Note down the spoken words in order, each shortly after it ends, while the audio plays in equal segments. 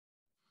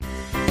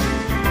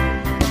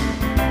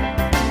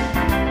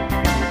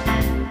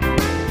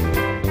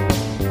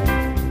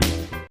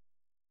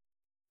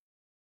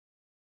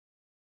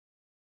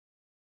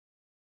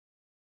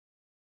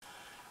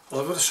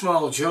Well, I've got a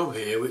small job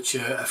here which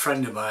a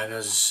friend of mine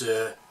has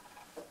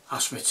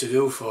asked me to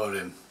do for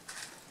him.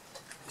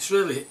 It's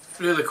really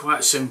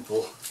quite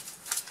simple.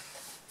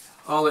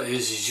 All it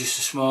is just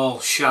a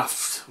small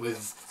shaft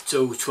with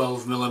two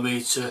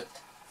 12mm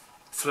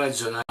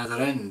threads on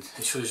either end.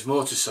 It's for his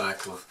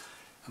motorcycle,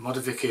 a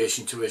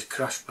modification to his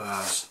crash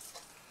bars.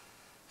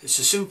 It's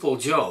a simple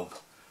job,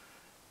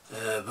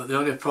 but the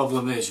only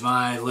problem is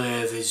my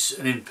lathe is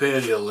an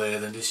Imperial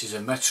lathe and this is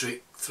a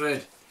metric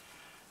thread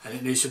and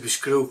it needs to be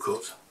screw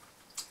cut.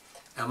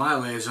 Now my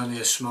lathe is only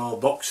a small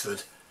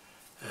Boxford,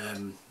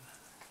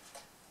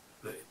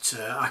 but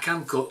I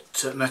can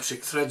cut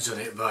metric threads on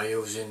it by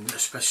using a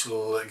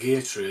special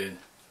gear train.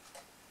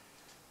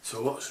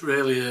 So what's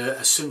really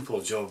a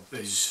simple job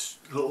is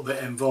a little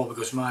bit involved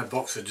because my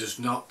Boxford does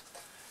not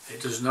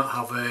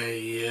have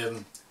a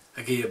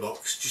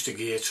gearbox, just a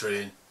gear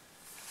train.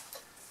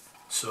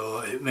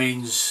 So it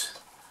means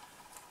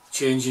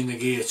changing the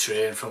gear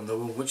train from the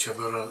one which I've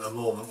got on at the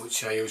moment,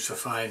 which I use for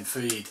fine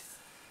feed,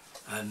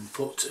 and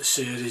put a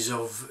series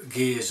of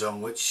gears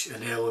on which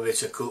enable me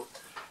to cut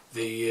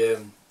the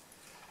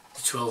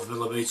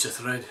 12mm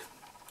thread.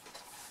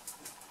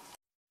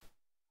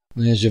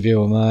 There's a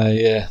view of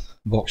my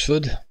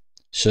Boxford.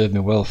 Served me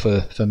well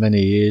for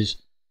many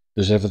years.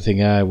 Does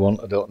everything I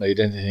want. I don't need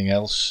anything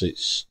else.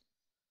 It's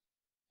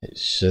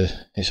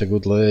a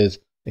good lathe.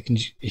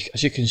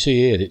 As you can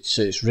see here,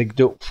 it's rigged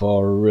up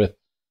for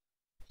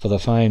the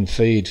fine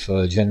feed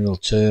for general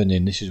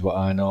turning. This is what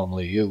I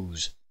normally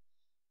use.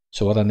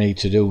 So what I need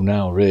to do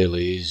now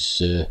really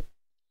is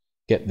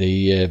get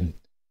the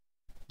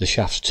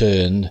shafts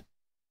turned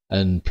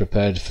and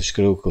prepared for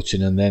screw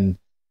cutting, and then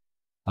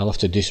I'll have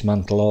to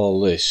dismantle all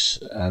this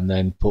and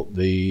then put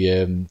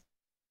the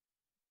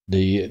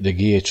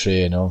gear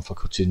train on for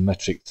cutting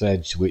metric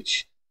threads,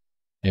 which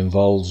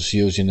involves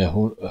using a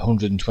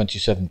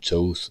 127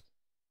 tooth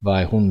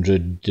by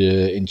 100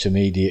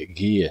 intermediate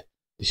gear.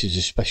 This is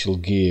a special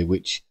gear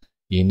which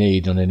you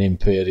need on an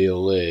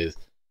Imperial lathe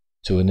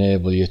to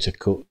enable you to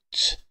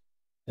cut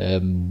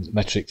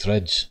metric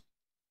threads.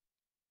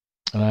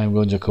 And I'm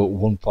going to cut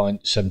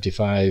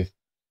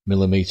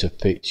 1.75mm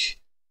pitch,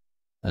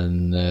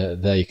 and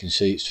there you can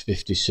see it's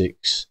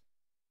 56,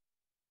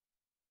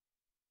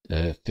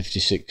 and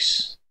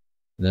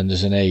then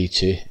there's an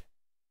 80,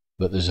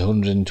 but there's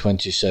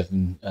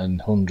 127 and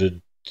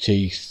 100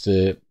 teeth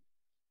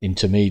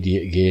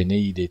intermediate gear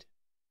needed.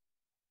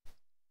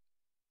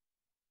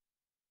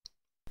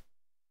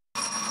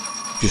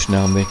 Just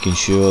now making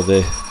sure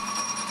the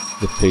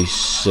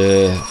piece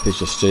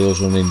of steel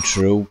is running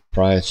true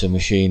prior to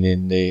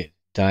machining the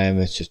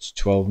diameter to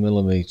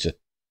 12mm.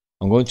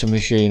 I'm going to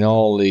machine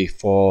all the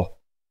four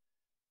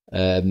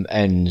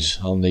ends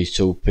on these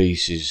two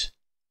pieces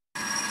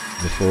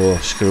before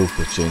screw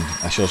cutting.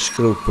 I shall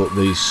screw cut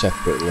these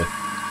separately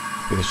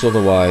because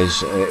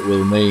otherwise it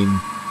will mean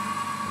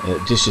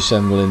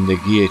disassembling the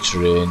gear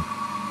train,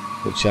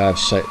 which I've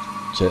set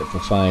for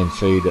fine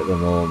feed at the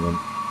moment,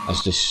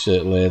 as this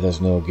lathe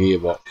has no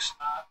gearbox.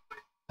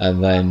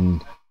 And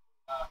then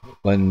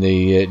when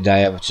the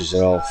diameters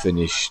are all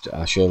finished,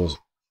 I shall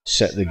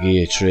set the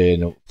gear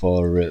train up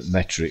for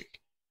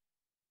metric.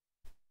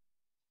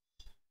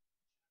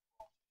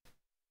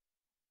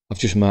 I've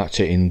just marked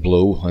it in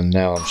blue, and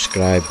now I'm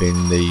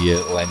scribing the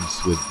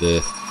length with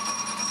the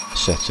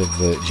set of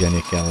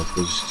Jenny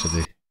calipers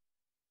to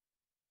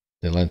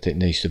the length it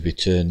needs to be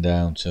turned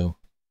down to.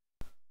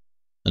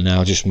 And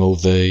now just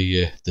move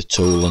the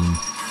tool and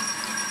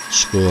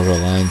score a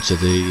line to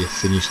the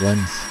finished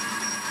length.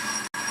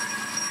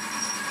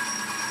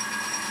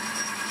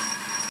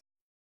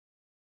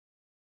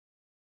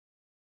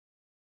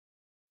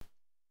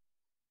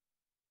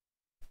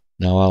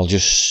 Now I'll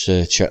just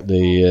check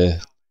the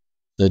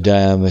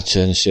diameter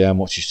and see how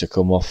much is to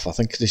come off. I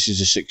think this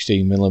is a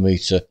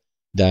 16mm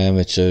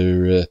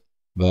diameter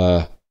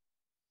bar.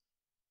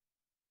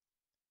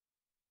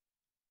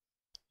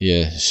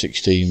 Yeah,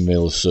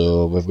 16mm,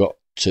 so we've got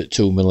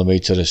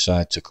 2mm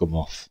aside to come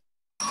off.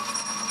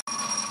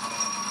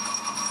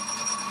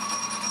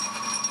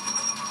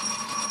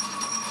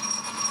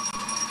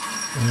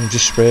 And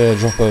just spray a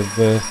drop of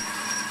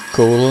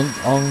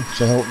coolant on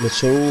to help the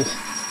tool.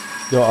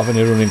 Don't have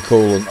any running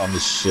coolant on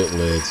this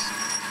lathe.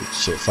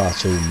 It's far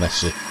too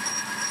messy.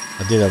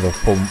 I did have a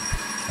pump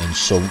and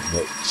sump,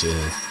 but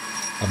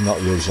I've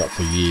not used that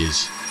for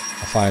years.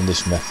 I find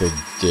this method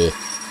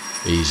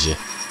easier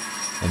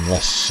and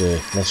less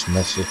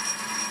messy.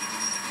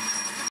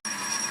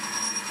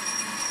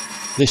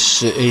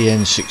 This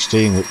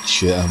EN16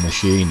 which I'm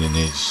machining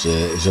is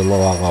a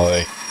low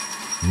alloy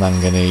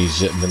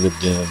manganese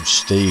molybdenum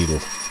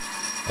steel.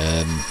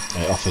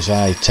 It offers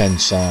high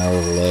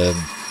tensile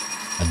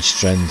and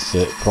strength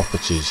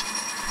properties.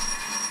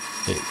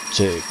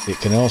 It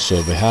can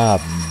also be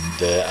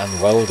hardened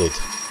and welded,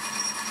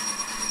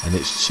 and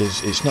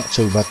it's not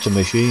too bad to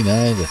machine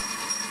either.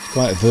 It's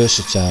quite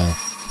versatile.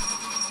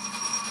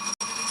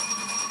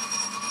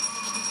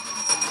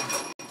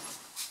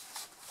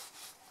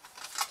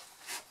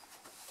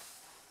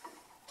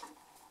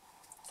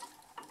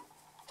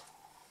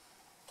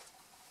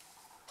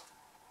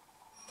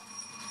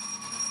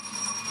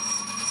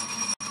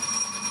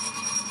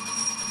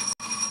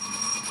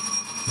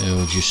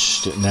 We're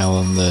just now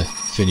on the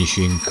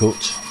finishing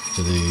cut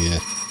to the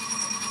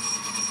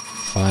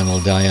final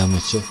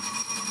diameter.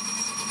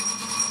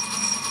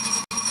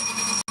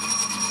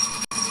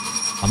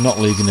 I'm not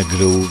leaving a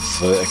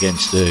groove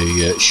against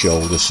the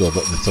shoulder so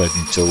that the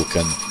threading tool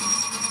can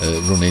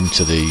run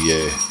into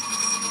the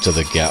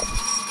gap.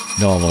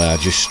 Normally I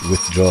just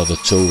withdraw the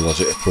tool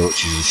as it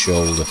approaches the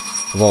shoulder.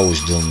 I've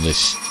always done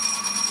this.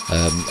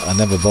 I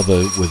never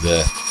bother with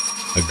a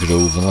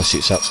groove unless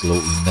it's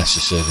absolutely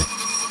necessary.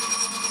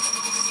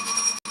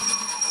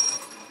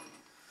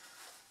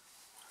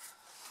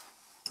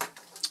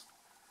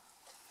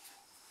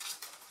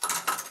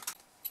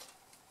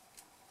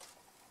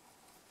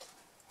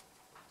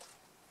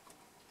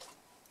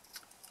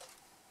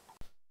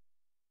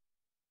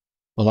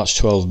 Well,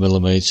 that's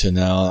 12mm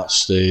now,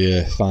 that's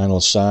the final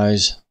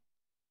size.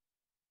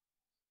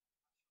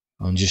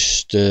 And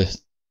just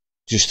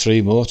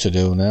 3 more to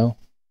do now.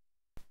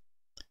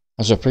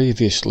 As I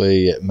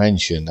previously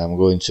mentioned, I'm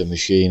going to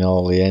machine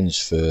all the ends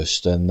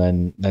first and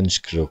then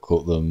screw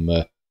cut them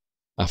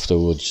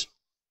afterwards,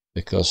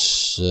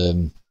 because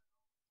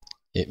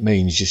it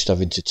means just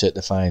having to take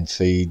the fine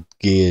feed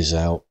gears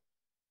out,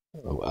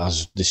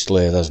 as this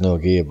lathe has no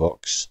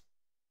gearbox,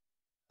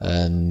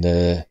 and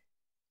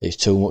it's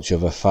too much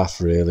of a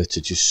faff really to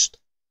just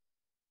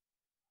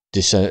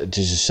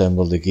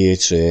disassemble the gear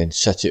train,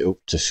 set it up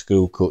to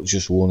screw cut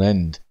just one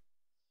end.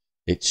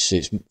 It's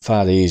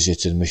far easier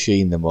to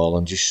machine them all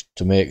and just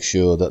to make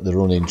sure that they're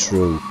running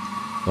true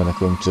when I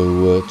come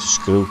to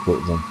screw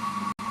cut them.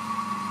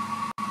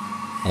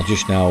 I'll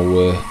just now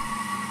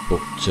put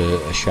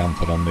a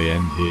chamfer on the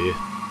end here.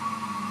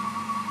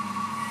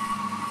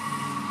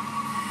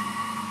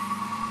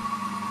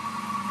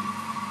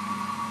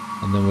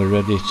 And then we're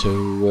ready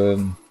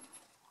to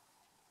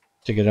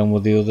get on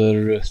with the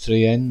other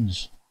 3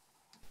 ends.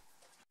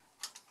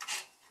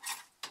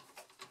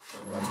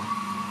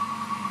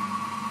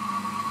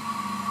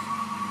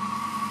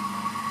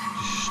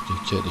 Just to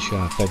take the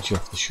sharp edge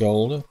off the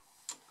shoulder.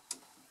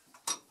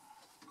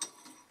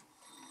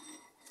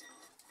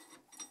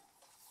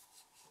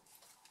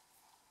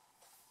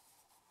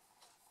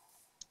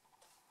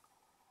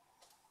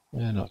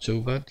 Yeah, not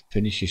too bad.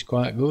 Finish is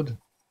quite good.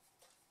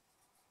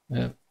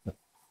 Yeah,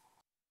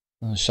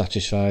 I'm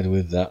satisfied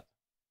with that.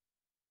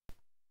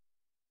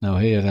 Now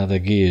here are the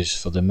gears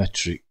for the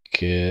metric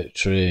gear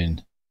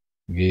train.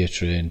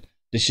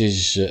 This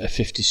is a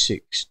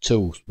 56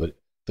 tooth, but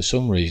for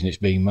some reason it's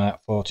being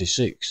marked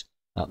 46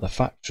 at the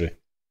factory.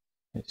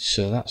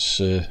 That's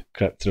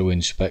crept through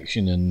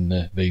inspection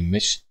and been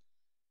missed.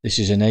 This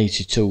is an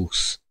 80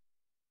 tooth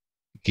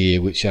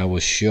gear which I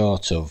was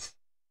short of,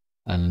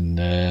 and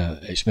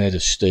it's made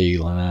of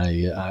steel, and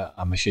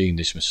I machined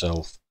this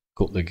myself,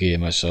 cut the gear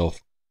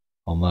myself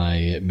on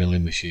my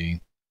milling machine.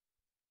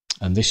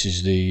 And this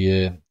is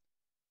the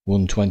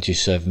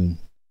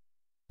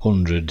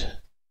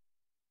 12700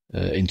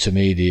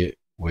 intermediate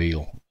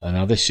wheel, and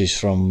now this is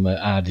from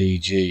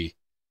RDG.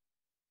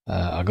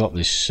 I got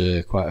this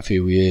quite a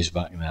few years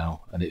back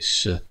now, and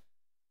it's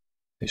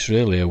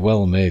really a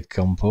well made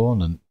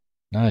component.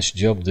 Nice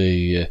job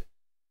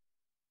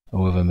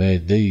whoever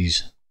made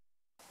these.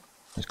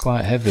 It's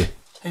quite heavy.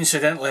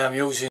 Incidentally, I'm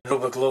using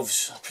rubber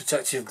gloves,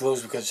 protective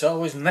gloves, because it's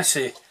always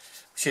messy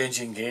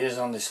changing gears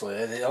on this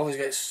lathe. It always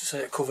gets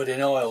covered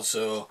in oil,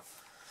 so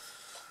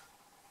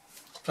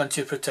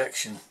plenty of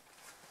protection.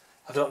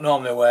 I don't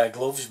normally wear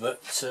gloves,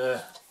 but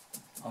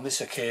on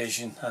this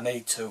occasion I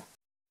need to.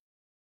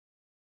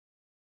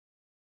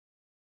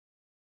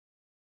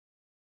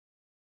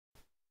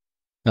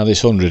 Now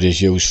this 100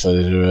 is used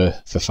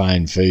for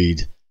fine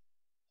feed,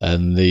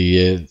 and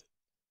the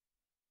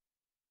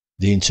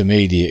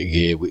intermediate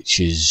gear, which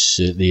is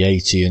the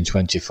 80 and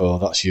 24,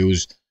 that's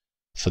used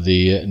for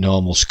the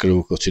normal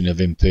screw cutting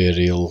of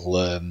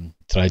Imperial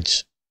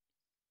threads.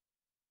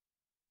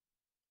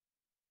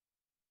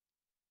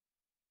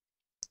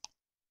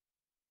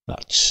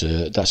 That's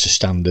a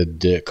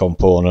standard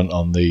component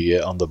on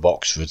the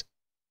Boxford.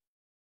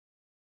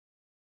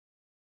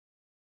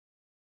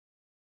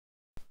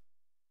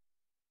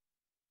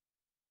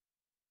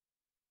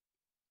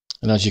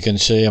 And as you can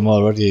see, I'm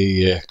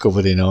already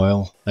covered in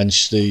oil,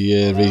 hence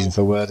the reason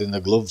for wearing the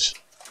gloves.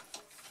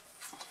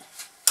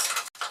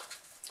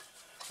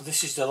 Well,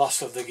 this is the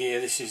last of the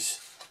gear. This is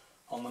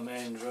on the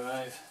main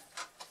drive.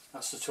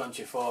 That's the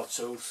 24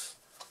 tooth.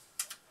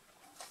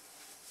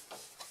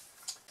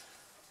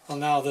 Well,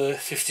 now the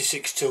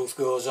 56 tooth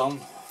goes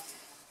on.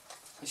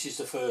 This is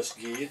the first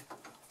gear.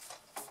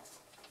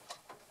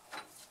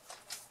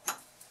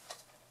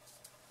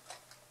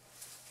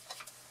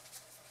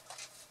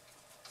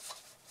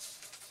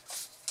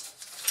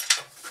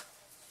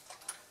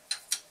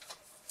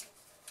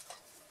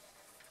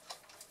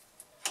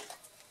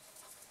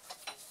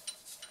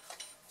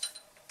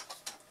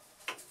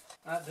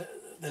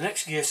 The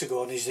next gear to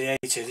go on is the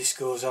 80. This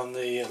goes on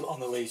the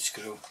lead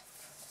screw.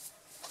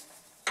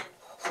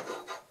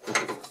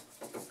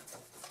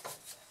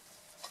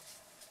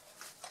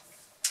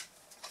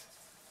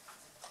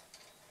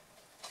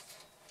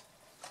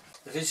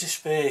 The There is a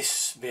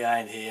space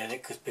behind here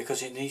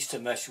because it needs to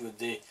mesh with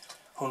the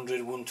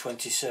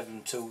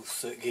 100-127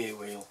 tooth gear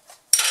wheel.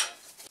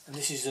 And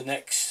this is the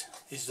next,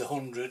 is the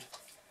 100,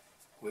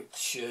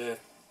 which it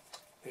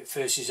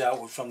faces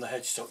outward from the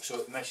headstock,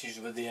 so it meshes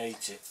with the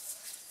 80.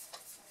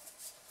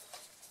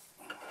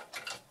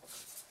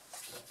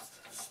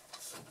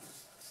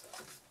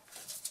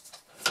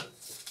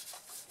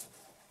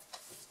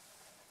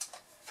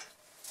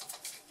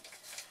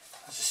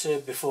 As I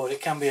said before,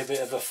 it can be a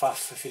bit of a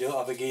faff if you don't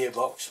have a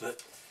gearbox,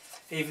 but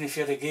even if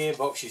you had a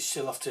gearbox, you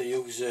still have to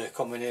use a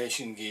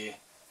combination gear.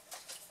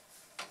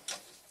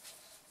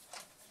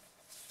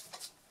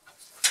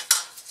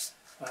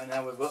 Right,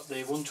 now we've got the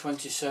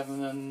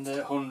 127 and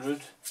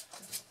 100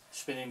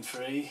 spinning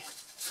free.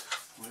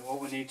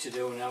 What we need to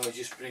do now is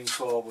just bring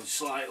forward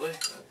slightly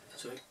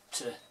so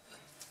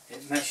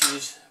it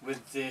meshes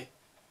with the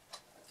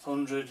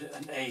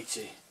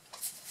 180.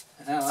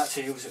 And now I like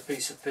to use a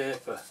piece of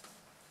paper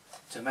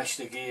to mesh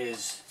the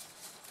gears.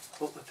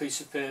 Put the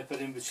piece of paper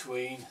in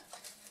between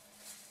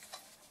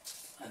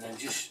and then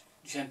just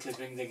gently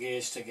bring the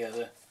gears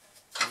together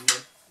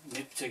and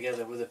nip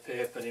together with the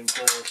paper in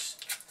place.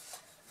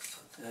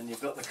 And then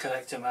you've got the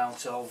correct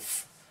amount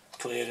of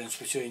clearance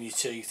between your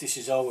teeth. This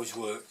has always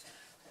worked.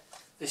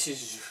 This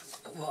is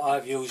what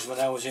I've used when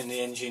I was in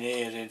the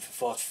engineering for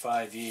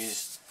 45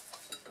 years,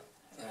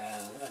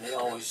 and it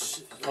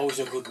always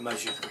a good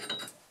measure.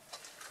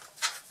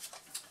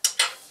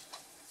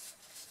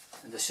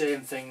 And the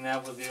same thing now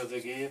with the other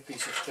gear,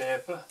 piece of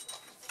paper.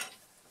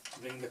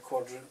 Bring the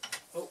quadrant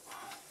up.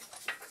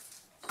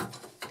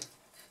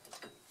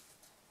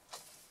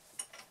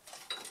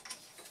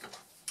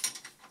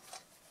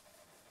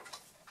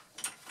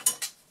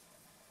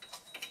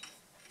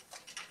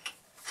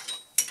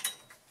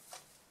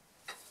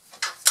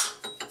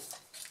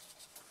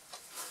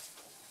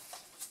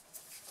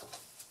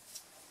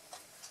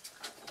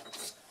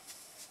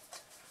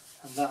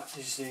 And that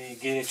is the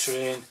gear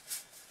train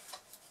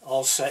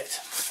all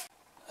set.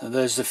 And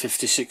there's the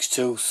 56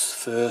 tooth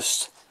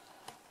first,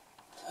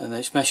 and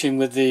it's meshing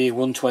with the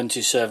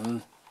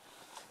 127,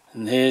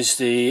 and here's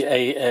the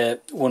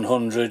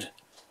 100,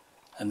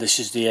 and this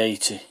is the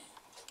 80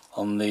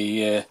 on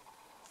the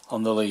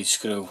lead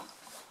screw,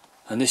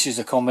 and this is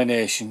the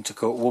combination to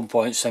cut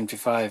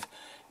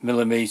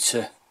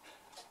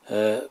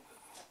 1.75mm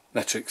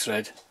metric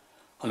thread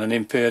on an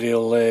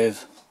Imperial lathe.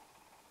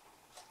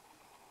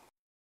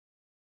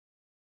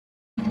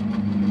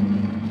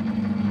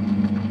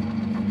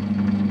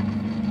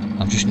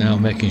 I'm just now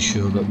making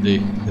sure that the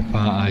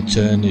part I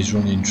turn is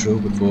running true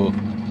before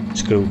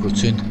screw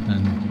cutting,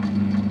 and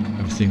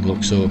everything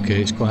looks okay.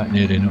 It's quite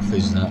near enough,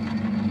 is that?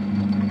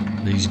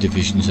 These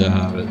divisions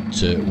are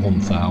at 1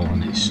 thou,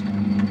 and it's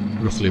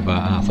roughly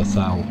about half a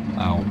thou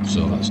out,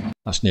 so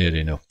that's near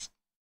enough.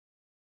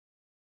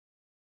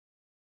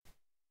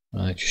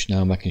 Right, just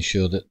now making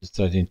sure that the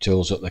threading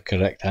tool's at the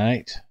correct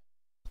height,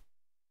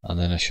 and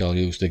then I shall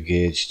use the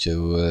gauge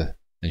to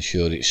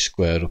ensure it's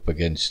square up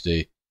against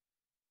the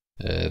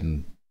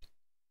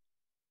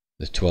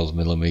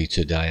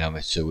 12mm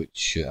diameter,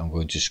 which I'm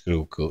going to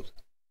screw cut.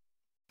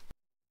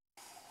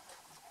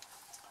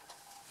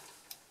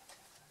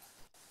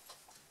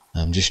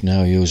 I'm just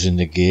now using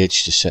the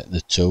gauge to set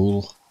the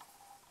tool.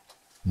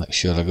 Make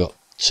sure I got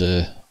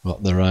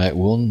the right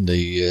one,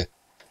 the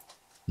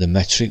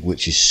metric,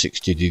 which is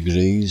 60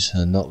 degrees,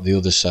 and not the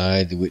other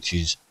side, which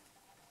is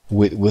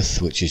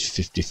width, which is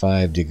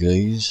 55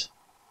 degrees.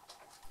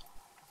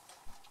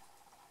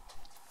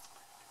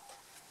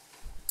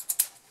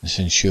 Let's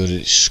ensure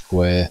it's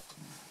square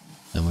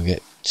and we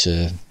get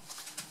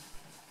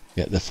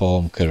the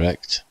form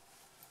correct.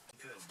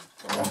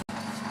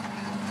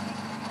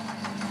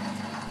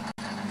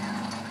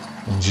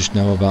 I'm just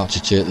now about to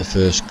take the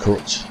first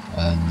cut,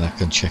 and I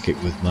can check it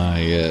with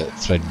my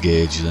thread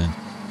gauge then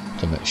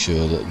to make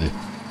sure that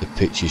the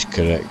pitch is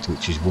correct,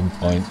 which is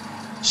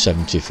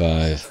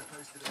 1.75.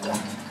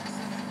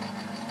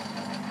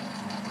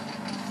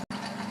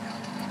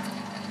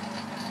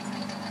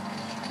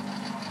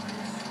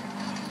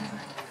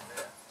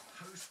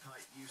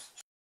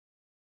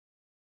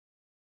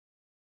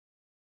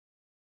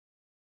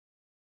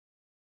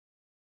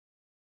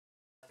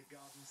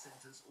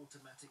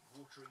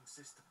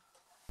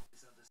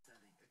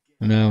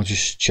 Now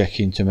just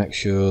checking to make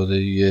sure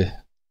the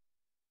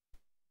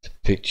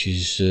pitch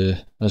is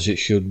as it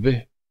should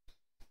be,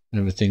 and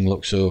everything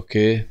looks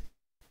okay,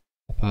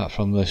 apart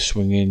from the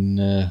swinging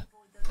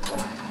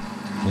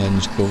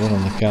lens cover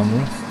on the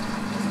camera.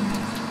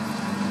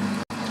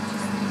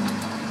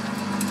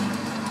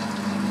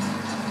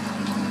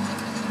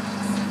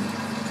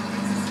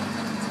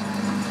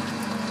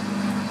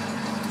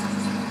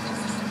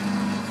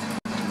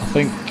 I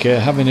think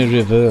having a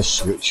reverse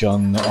switch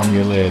on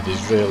your lathe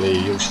is really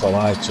a useful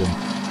item,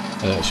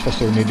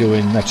 especially when you're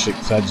doing metric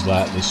threads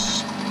like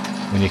this,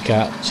 when you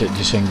can't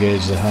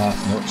disengage the half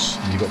nuts,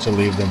 and you've got to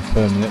leave them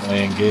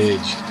permanently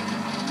engaged.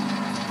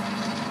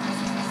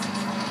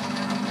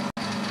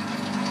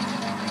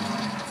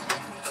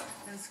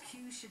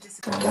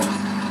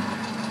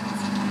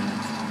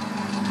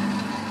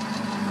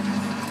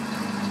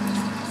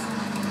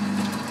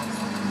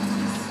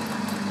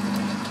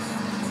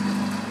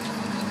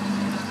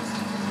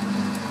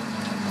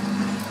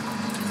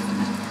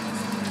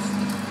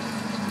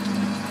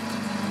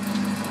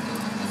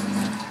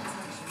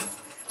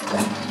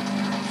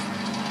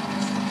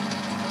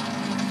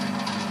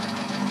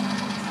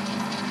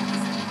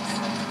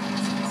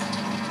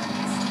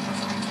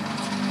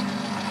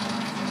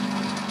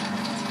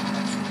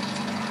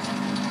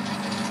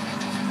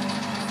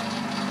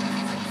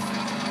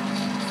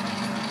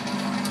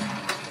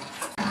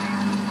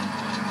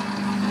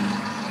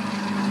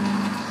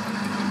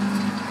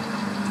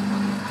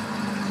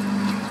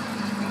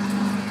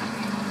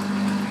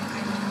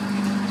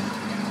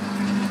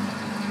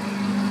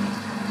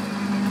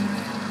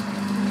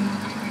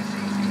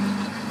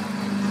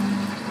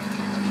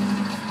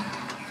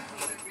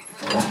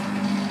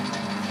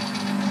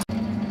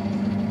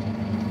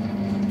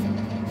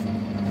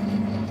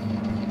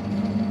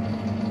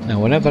 Now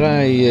whenever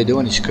I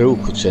do any screw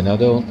cutting, I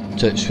don't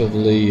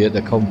swivel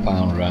the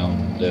compound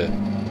round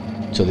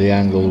to the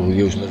angle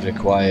usually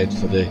required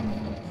for the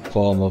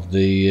form of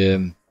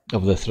the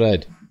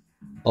thread.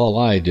 All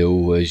I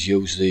do is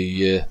use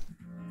the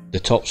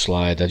top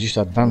slide. I just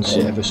advance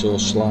it ever so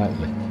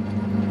slightly,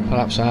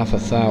 perhaps half a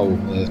thou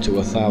to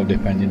a thou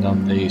depending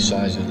on the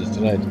size of the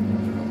thread,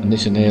 and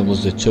this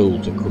enables the tool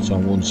to cut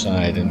on one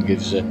side and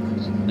gives a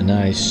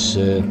nice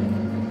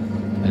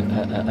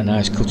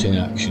cutting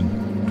action.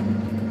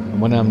 And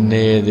when I'm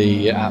near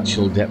the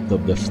actual depth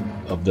of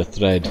the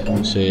thread,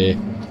 say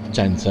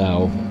 10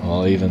 thou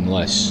or even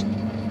less,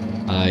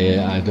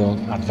 I don't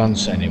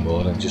advance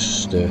anymore. I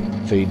just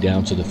feed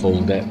down to the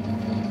full depth,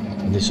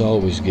 and this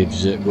always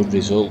gives good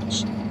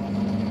results.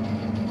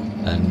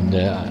 And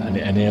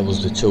it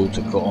enables the tool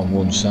to cut on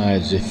one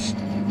side as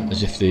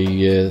if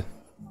the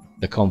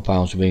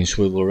compounds are being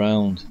swiveled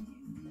around.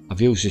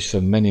 I've used this for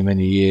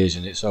many years,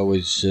 and it's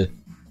always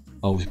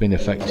been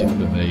effective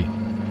for me.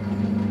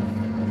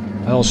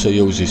 I also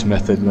use this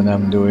method when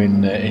I'm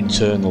doing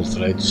internal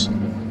threads,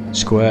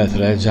 square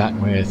threads,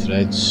 acme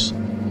threads,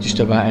 just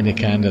about any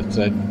kind of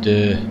thread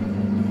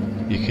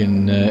you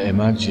can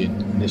imagine,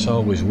 and it's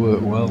always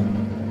worked well.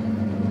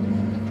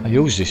 I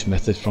use this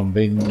method from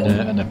being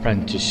an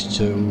apprentice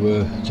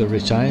to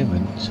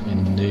retirement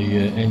in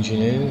the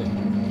engineering.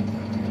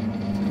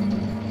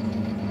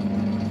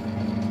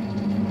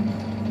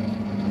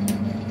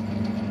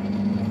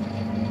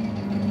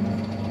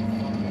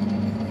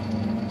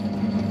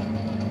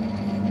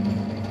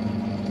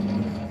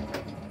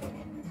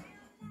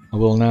 I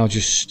will now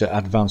just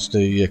advance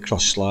the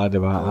cross slide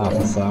about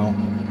half a thou.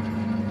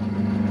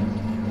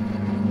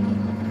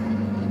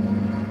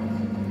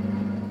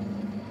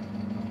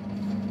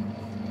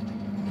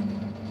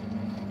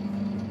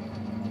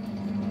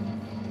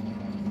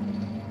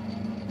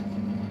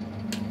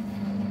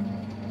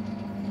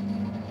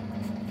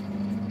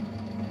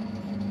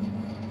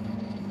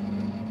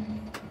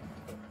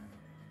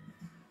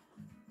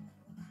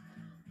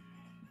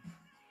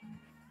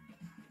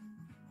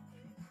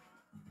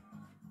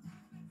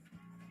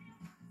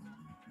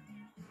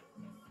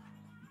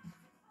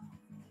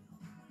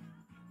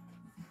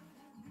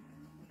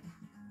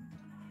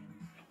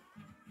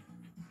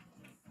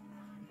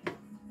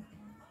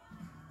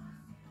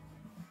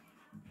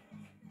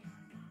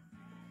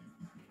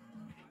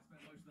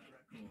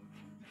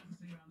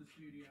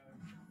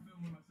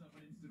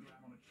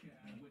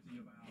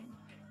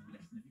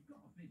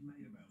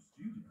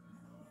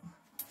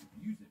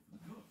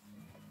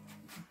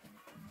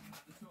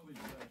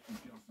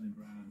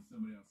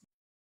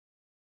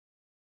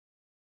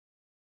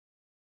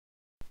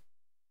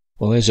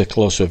 Well, here's a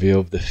closer view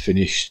of the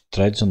finished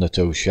threads on the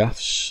two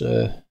shafts.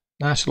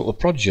 Nice little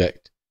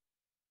project.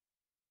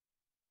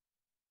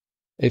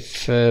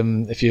 If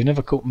you've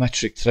never cut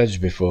metric threads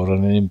before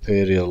on an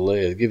Imperial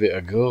lathe, give it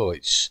a go.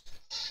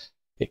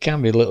 It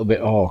can be a little bit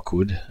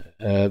awkward,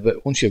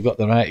 but once you've got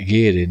the right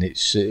gear in,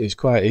 it's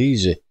quite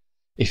easy.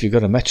 If you've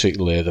got a metric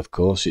lathe, of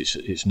course,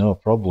 it's no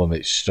problem.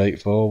 It's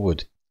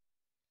straightforward.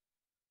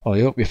 Well, I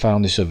hope you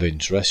found this of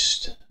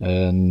interest,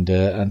 and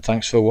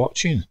thanks for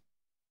watching.